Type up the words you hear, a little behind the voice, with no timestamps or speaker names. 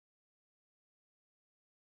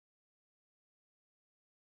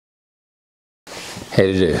How do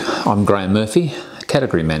you do? I'm Graham Murphy,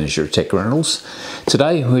 Category Manager at Tech Rentals.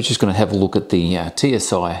 Today we're just going to have a look at the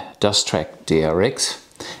TSI Dust Trak DRX,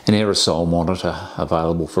 an aerosol monitor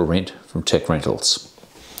available for rent from Tech Rentals.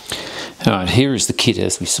 Alright, here is the kit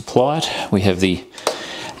as we supply it. We have the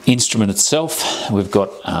instrument itself, we've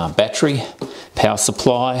got battery, power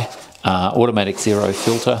supply, automatic zero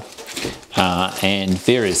filter, and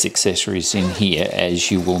various accessories in here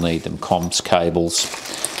as you will need them, comms, cables,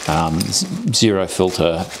 zero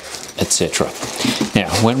filter, etc. Now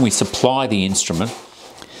when we supply the instrument,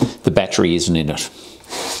 the battery isn't in it,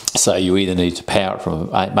 so you either need to power it from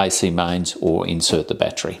AC mains or insert the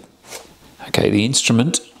battery. Okay, the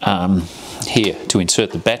instrument here to insert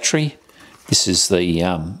the battery, this is the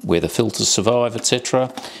where the filters survive,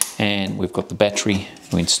 etc. And we've got the battery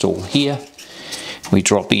we install here. We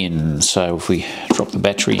drop in, so if we drop the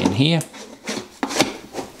battery in here,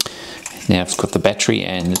 now it's got the battery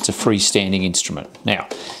and it's a freestanding instrument. Now,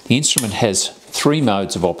 the instrument has three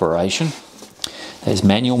modes of operation. There's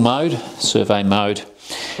manual mode, survey mode,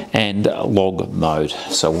 and log mode.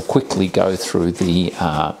 So we'll quickly go through the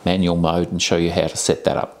manual mode and show you how to set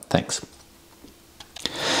that up. Thanks.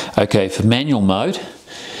 Okay, for manual mode,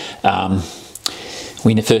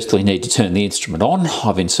 we firstly need to turn the instrument on.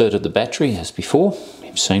 I've inserted the battery as before,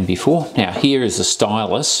 you've seen before. Now here is the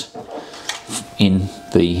stylus in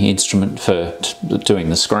the instrument for doing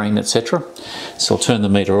the screen, etc. So I'll turn the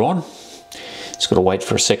meter on. It's got to wait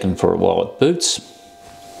for a second for a while it boots.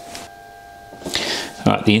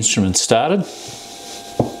 Alright, the instrument's started.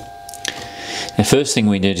 The first thing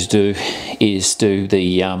we need to do is do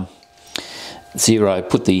the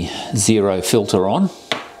put the zero filter on.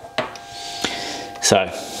 So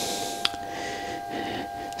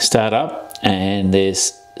start up, and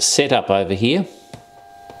there's setup over here,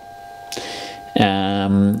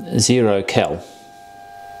 zero cal.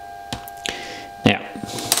 Now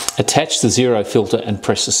attach the zero filter and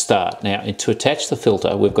press the start. Now to attach the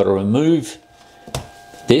filter, we've got to remove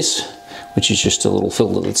this, which is just a little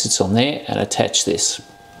filter that sits on there, and attach this.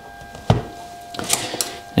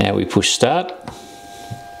 Now we push start,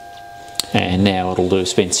 and now it'll do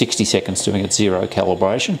spend 60 seconds doing its zero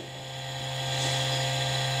calibration.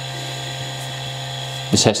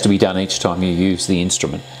 This has to be done each time you use the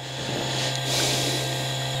instrument.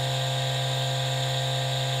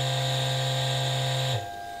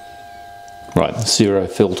 Right, the zero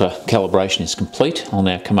filter calibration is complete. I'll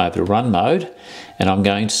now come over to run mode, and I'm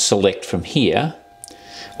going to select from here,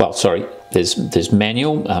 well sorry, there's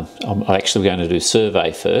manual, I'm actually going to do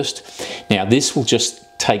survey first. Now this will just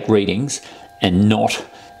take readings and not,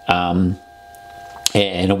 and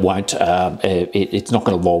it won't, it's not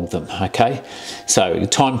going to log them, okay? So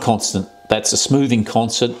time constant, that's a smoothing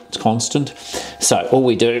constant. So all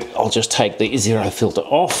we do, I'll just take the zero filter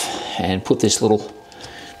off and put this little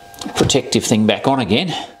protective thing back on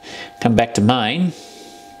again, come back to main,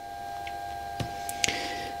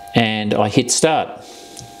 and I hit start.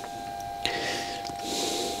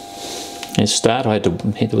 There's start, I had to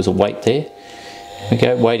hit, there was a wait there. We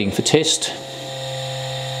go, waiting for test.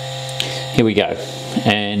 Here we go,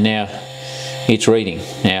 and now it's reading.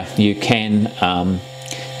 Now you can,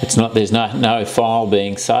 it's not, there's no file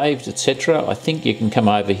being saved, etc. I think you can come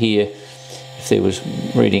over here. If there was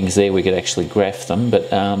readings there, we could actually graph them,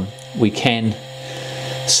 but we can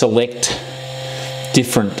select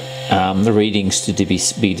different the readings to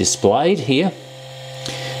be displayed here,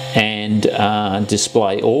 and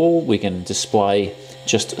display all. We can display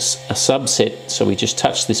just a subset, so we just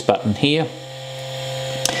touch this button here,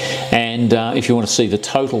 and if you want to see the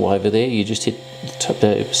total over there, you just hit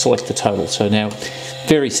select the total. So now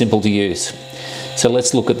very simple to use. So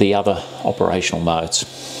let's look at the other operational modes.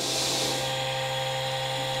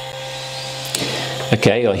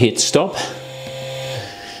 Okay, I hit stop.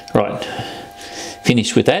 Right,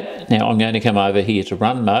 finished with that. Now I'm going to come over here to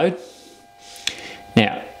run mode.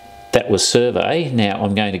 Now that was survey. Now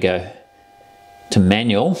I'm going to go to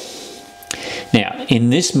manual. Now in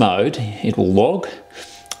this mode it will log,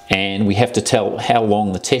 and we have to tell how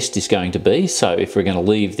long the test is going to be. So if we're going to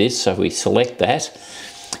leave this, so we select that.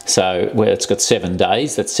 So where it's got 7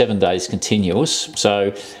 days, that's 7 days continuous.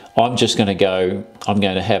 So I'm just going to go, I'm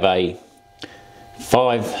going to have a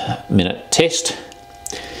 5-minute test,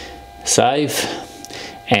 save,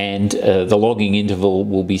 and the logging interval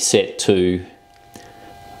will be set to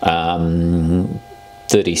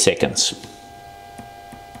 30 seconds.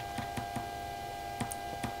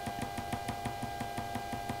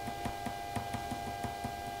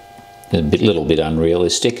 A little bit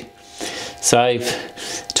unrealistic.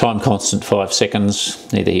 Save, time constant 5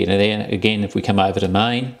 seconds, neither here nor there. Again, if we come over to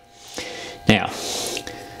main. Now,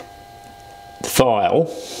 the file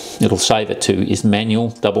it'll save it to is manual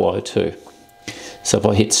 002. So if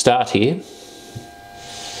I hit start here,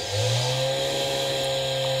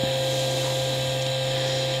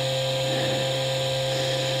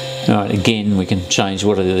 alright, again we can change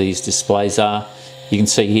what these displays are. You can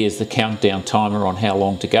see here's the countdown timer on how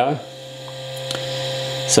long to go.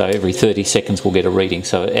 So every 30 seconds we'll get a reading.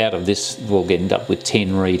 So out of this we'll end up with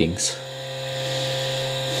 10 readings.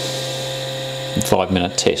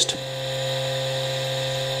 5-minute test.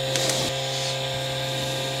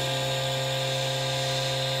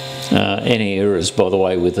 Any errors, by the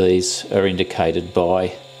way, with these are indicated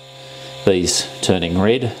by these turning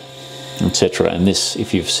red, etc. And this,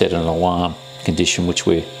 if you've set an alarm condition, which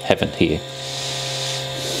we haven't here.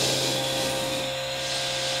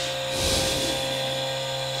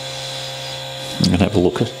 I'm going to have a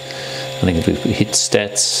look at, I think if we hit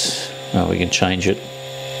stats, we can change it.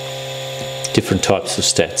 Different types of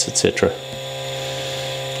stats, etc.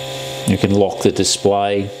 You can lock the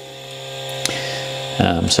display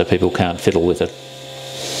so people can't fiddle with it.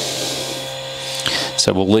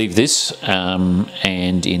 So we'll leave this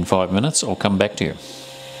and in 5 minutes I'll come back to you.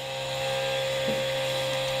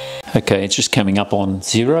 Okay, it's just coming up on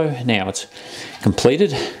 0. Now it's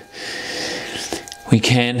completed. We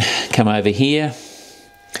can come over here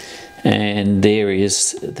and there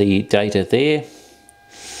is the data there.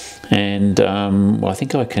 And well, I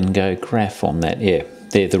think I can go graph on that. Yeah,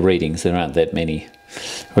 they're the readings. There aren't that many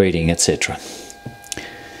reading, etc.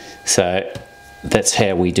 So that's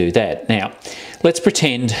how we do that. Now, let's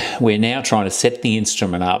pretend we're now trying to set the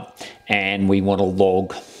instrument up and we want to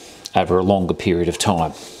log over a longer period of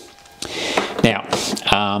time. Now,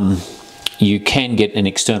 you can get an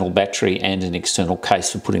external battery and an external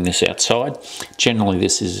case for putting this outside. Generally,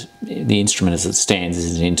 this is the instrument as it stands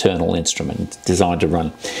is an internal instrument designed to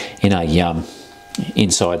run in a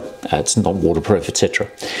inside. It's not waterproof, etc.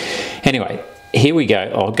 Anyway, here we go.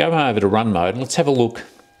 I'll go over to run mode. Let's have a look.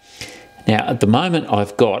 Now, at the moment,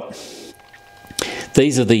 I've got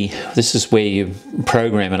this is where you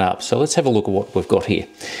program it up. So let's have a look at what we've got here.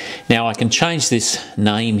 Now, I can change this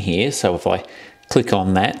name here. So if I click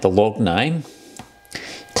on that, the log name,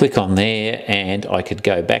 click on there, and I could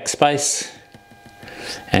go backspace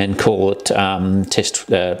and call it test,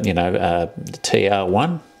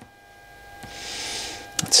 TR1.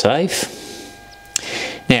 Save.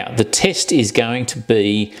 Now, the test is going to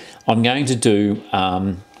be, I'm going to do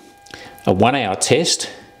a 1 hour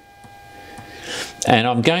test, and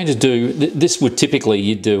I'm going to do, this would typically,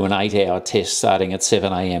 you'd do an 8 hour test starting at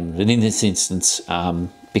 7 AM, and in this instance,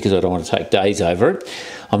 because I don't want to take days over it,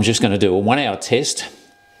 I'm just going to do a 1 hour test,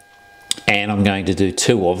 and I'm going to do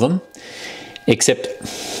 2 of them, except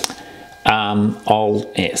I'll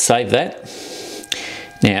save that.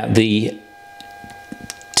 Now, the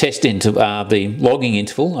test interval, the logging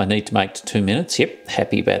interval, I need to make to 2 minutes. Yep,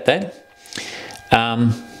 happy about that.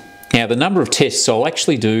 Now, the number of tests, I'll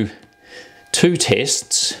actually do 2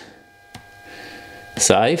 tests.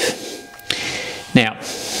 Save. Now,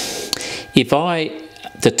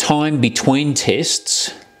 the time between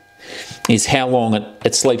tests is how long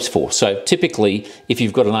it sleeps for. So typically, if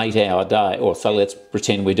you've got an 8 hour day, or so let's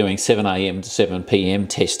pretend we're doing 7 AM to 7 PM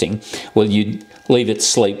testing, well, you'd leave it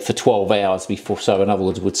sleep for 12 hours before, so in other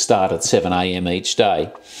words, would start at 7 AM each day.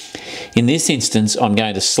 In this instance, I'm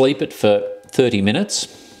going to sleep it for 30 minutes.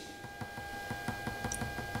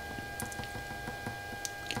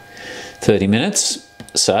 30 minutes,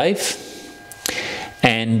 save.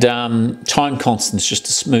 And time constant is just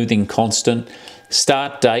a smoothing constant.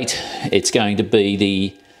 Start date, it's going to be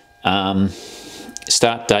the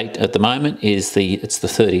start date at the moment is it's the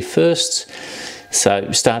 31st.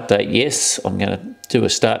 So start date, yes, I'm going to do a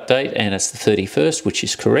start date, and it's the 31st, which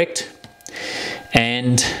is correct.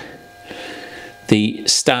 And the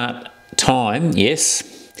start time, yes,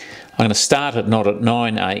 I'm going to start it not at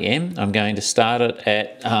 9 AM. I'm going to start it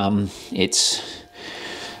at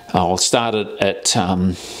I'll start it at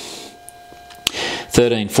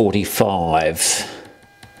 13:45.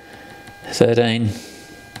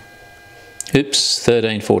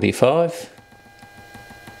 13:45.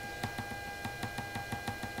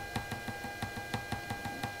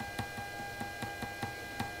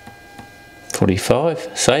 45,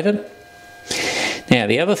 save it. Now,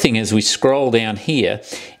 the other thing as we scroll down here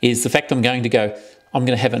is the fact I'm going to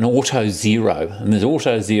have an auto 0, and there's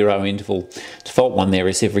auto 0 interval. Default one there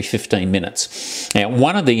is every 15 minutes. Now,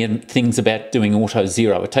 one of the things about doing auto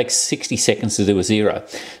 0, it takes 60 seconds to do a 0.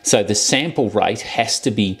 So the sample rate has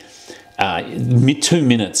to be 2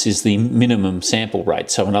 minutes is the minimum sample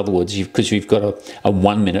rate. So in other words, because you've got a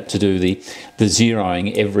 1 minute to do the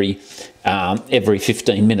zeroing every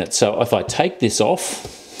 15 minutes. So if I take this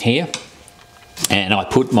off here and I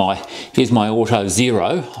put here's my auto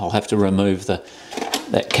zero, I'll have to remove that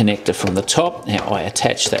connector from the top. Now I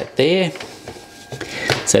attach that there.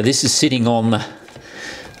 So this is sitting on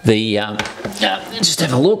just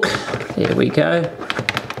have a look. There we go.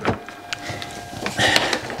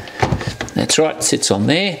 That's right, it sits on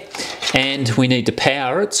there. And we need to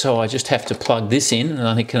power it, so I just have to plug this in,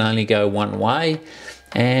 and it can only go one way.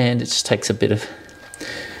 And it just takes a bit of,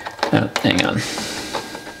 hang on.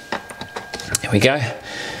 There we go.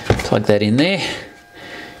 Plug that in there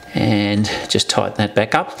and just tighten that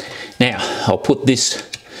back up. Now, I'll put this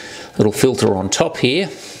little filter on top here.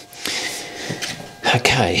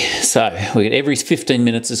 Okay, so every 15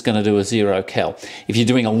 minutes it's going to do a 0 cal. If you're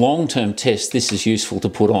doing a long-term test, this is useful to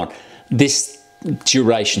put on. This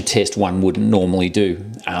duration test one wouldn't normally do,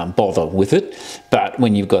 bother with it, but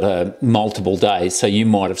when you've got multiple days, so you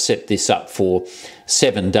might have set this up for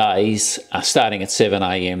 7 days, starting at 7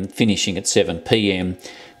 AM, finishing at 7 PM,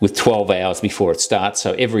 with 12 hours before it starts.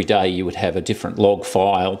 So every day you would have a different log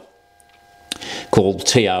file called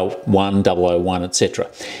TR1, 001, etc.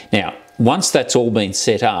 Now, once that's all been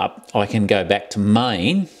set up, I can go back to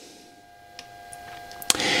main,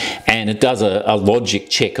 and it does a logic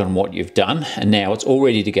check on what you've done, and now it's all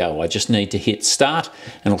ready to go. I just need to hit start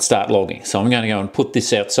and it'll start logging. So I'm going to go and put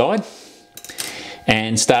this outside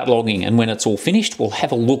and start logging, and when it's all finished we'll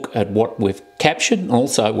have a look at what we've captured, and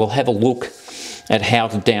also we'll have a look at how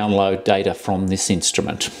to download data from this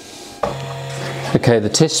instrument. Okay, the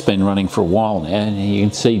test's been running for a while now, and you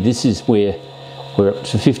can see this is where we're up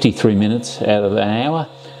to 53 minutes out of an hour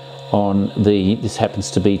on this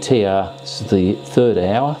happens to be this is the third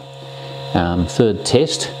hour, third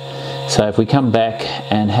test. So if we come back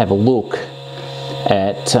and have a look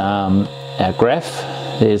at our graph,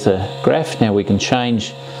 there's a graph. Now we can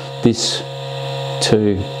change this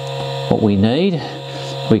to what we need.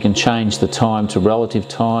 We can change the time to relative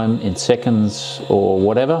time in seconds or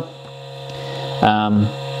whatever.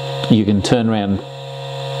 You can turn around,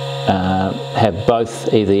 have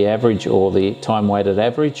both either the average or the time weighted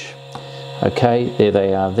average. Okay, there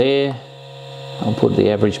they are there. I'll put the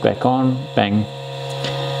average back on, bang.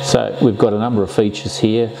 So we've got a number of features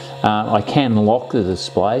here. I can lock the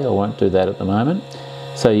display, I won't do that at the moment.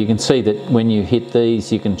 So you can see that when you hit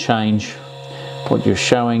these, you can change what you're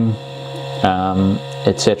showing,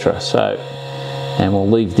 etc. So, and we'll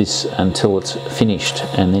leave this until it's finished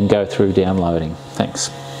and then go through downloading. Thanks.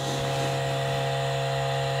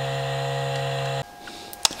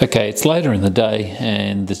 Okay, it's later in the day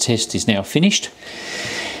and the test is now finished.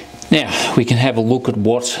 Now we can have a look at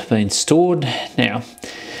what's been stored. Now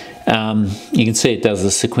you can see it does the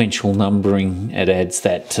sequential numbering. It adds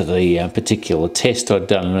that to the particular test. I'd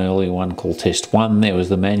done an earlier one called test 1. There was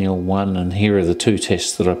the manual one, and here are the 2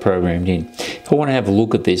 tests that I programmed in. If I want to have a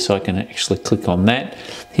look at this, I can actually click on that.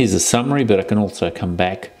 Here's a summary, but I can also come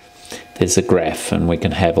back. There's a graph, and we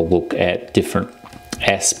can have a look at different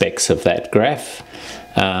aspects of that graph,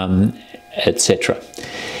 etc.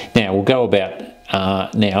 Now we'll go about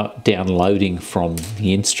now downloading from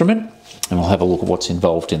the instrument, and we'll have a look at what's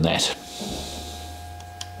involved in that.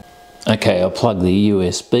 Okay, I'll plug the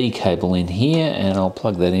USB cable in here, and I'll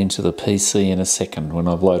plug that into the PC in a second when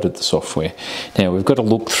I've loaded the software. Now we've got to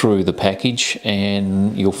look through the package,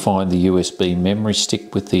 and you'll find the USB memory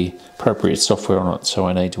stick with the appropriate software on it, so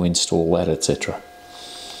I need to install that, etc.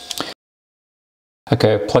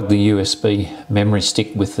 Okay, I've plugged the USB memory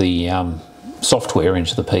stick with the software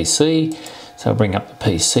into the PC. So I'll bring up the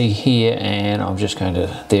PC here, and I'm just going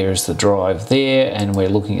to, there's the drive there, and we're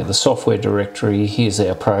looking at the software directory. Here's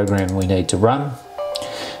our program we need to run.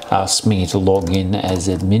 Asks me to log in as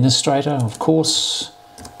administrator, of course.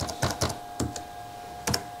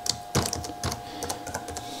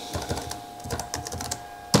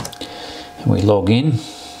 And we log in,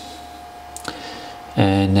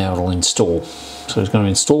 and now it'll install. So it's going to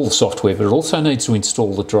install the software, but it also needs to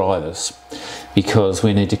install the drivers, because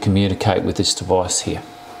we need to communicate with this device here.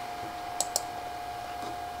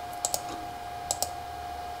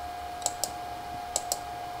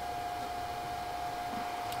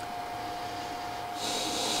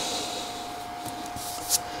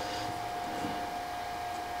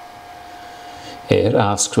 It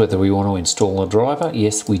asks whether we want to install a driver.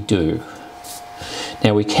 Yes, we do.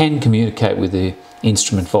 Now we can communicate with the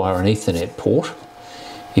instrument via an Ethernet port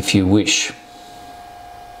if you wish.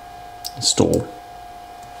 Install.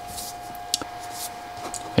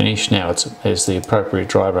 Finish. Now there's the appropriate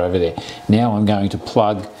driver over there. Now I'm going to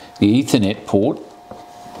plug the Ethernet port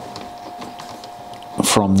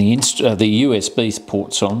from the USB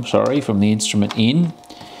port, sorry, from the instrument in,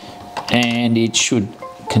 and it should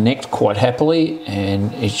connect quite happily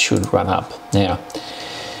and it should run up. Now,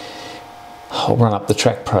 I'll run up the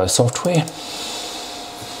Trak Pro software.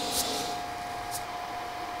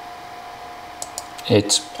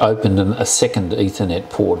 It's opened a second Ethernet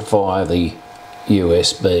port via the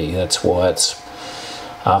USB. That's why it's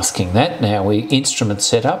asking that. Now we instrument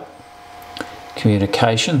setup,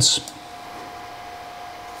 communications.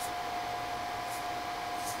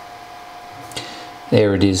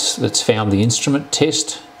 There it is. It's found the instrument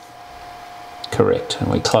test. Correct. And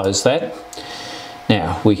we close that.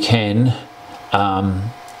 Now we can,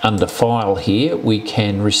 under file here, we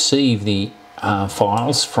can receive the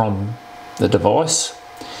files from the device,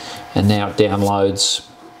 and now it downloads.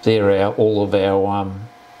 There are all of our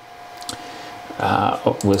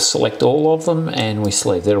we'll select all of them and we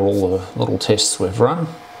select they're all the little tests we've run.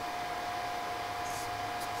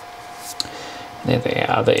 There they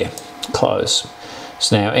are there. Close.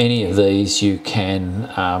 So now any of these you can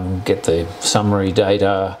get the summary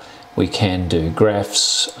data. We can do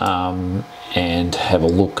graphs and have a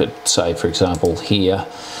look at, say for example here,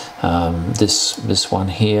 this one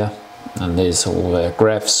here, and there's all of our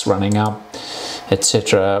graphs running up,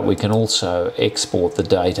 etc. We can also export the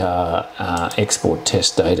data, export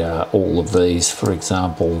test data, all of these, for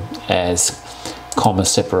example, as comma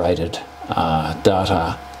separated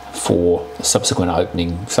data for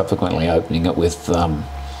subsequently opening it with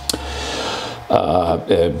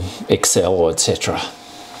Excel, etc.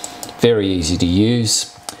 Very easy to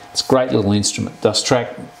use. It's a great little instrument, Dust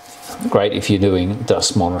Trak. Great if you're doing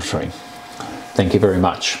dust monitoring. Thank you very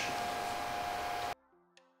much.